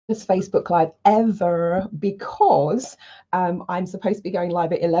Facebook Live ever because I'm supposed to be going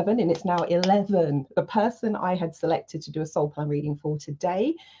live at 11 and it's now 11. The person I had selected to do a soul plan reading for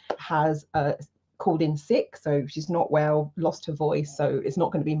today has called in sick, so she's not well, lost her voice, so it's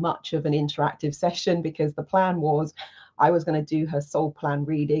not going to be much of an interactive session because the plan was I was going to do her soul plan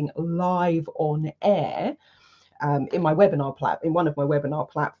reading live on air in my in one of my webinar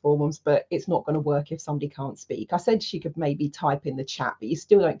platforms, but it's not going to work if somebody can't speak. I said she could maybe type in the chat, but you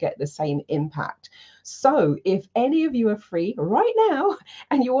still don't get the same impact. So if any of you are free right now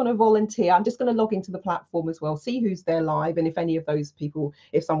and you want to volunteer, I'm just going to log into the platform as well, see who's there live, and if any of those people,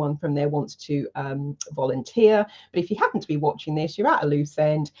 if someone from there wants to volunteer. But if you happen to be watching this, you're at a loose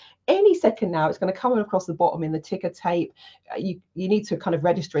end, any second now, it's going to come across the bottom in the ticker tape. You need to kind of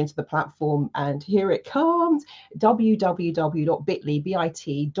register into the platform, and here it comes: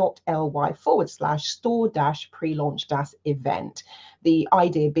 www.bit.ly/store-pre-launch-event. The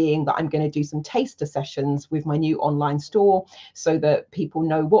idea being that I'm going to do some taster sessions with my new online store so that people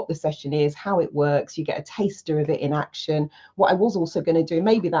know what the session is, how it works. You get a taster of it in action. What I was also going to do,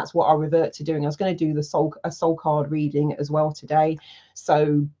 maybe that's what I'll revert to doing, I was going to do a soul card reading as well today.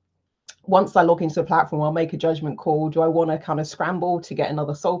 So once I log into the platform, I'll make a judgment call. Do I want to kind of scramble to get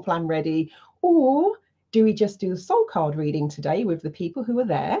another soul plan ready, or do we just do the soul card reading today with the people who are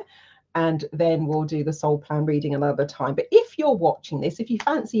there, and then we'll do the soul plan reading another time? But if you're watching this, if you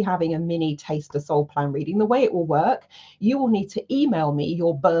fancy having a mini taster soul plan reading, the way it will work, you will need to email me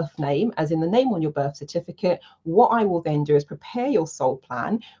your birth name, as in the name on your birth certificate. What I will then do is prepare your soul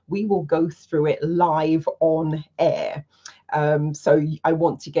plan. We will go through it live on air. So I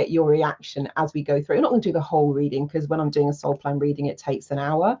want to get your reaction as we go through. I'm not going to do the whole reading because when I'm doing a soul plan reading, it takes an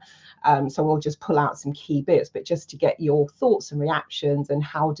hour. So we'll just pull out some key bits, but just to get your thoughts and reactions and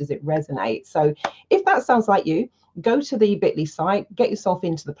how does it resonate. So if that sounds like you, go to the Bitly site, get yourself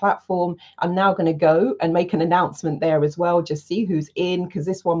into the platform. I'm now going to go and make an announcement there as well, just see who's in, because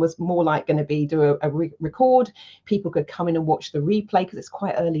this one was more like going to be do a record. People could come in and watch the replay because it's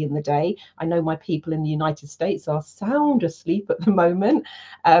quite early in the day. I know my people in the United States are sound asleep at the moment,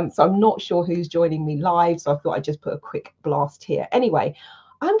 so I'm not sure who's joining me live, so I thought I'd just put a quick blast here. Anyway,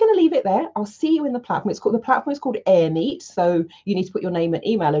 I'm going to leave it there. I'll see you in the platform. The platform is called AirMeet. So you need to put your name and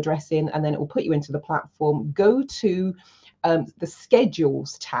email address in, and then it will put you into the platform. Go to the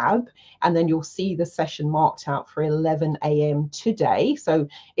schedules tab, and then you'll see the session marked out for 11 a.m. today. So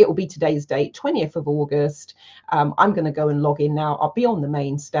it will be today's date, 20th of August. I'm going to go and log in now. I'll be on the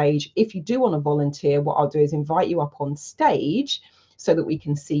main stage. If you do want to volunteer, what I'll do is invite you up on stage so that we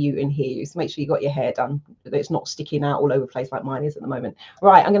can see you and hear you. So make sure you got your hair done, that it's not sticking out all over the place like mine is at the moment.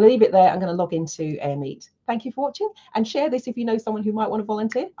 Right, I'm going to leave it there. I'm going to log into AirMeet. Thank you for watching, and share this if you know someone who might want to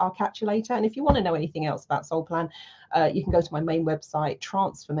volunteer. I'll catch you later. And if you want to know anything else about Soul Plan, you can go to my main website,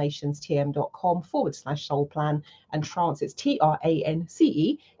 transformationstm.com/soul plan. And trance, it's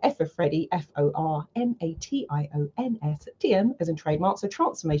TRANCE, F for Freddy, FORMATIONS, TM as in trademark. So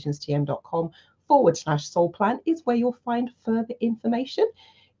transformationstm.com/soul plan is where you'll find further information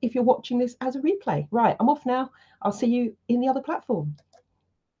if you're watching this as a replay. Right, I'm off now. I'll see you in the other platform.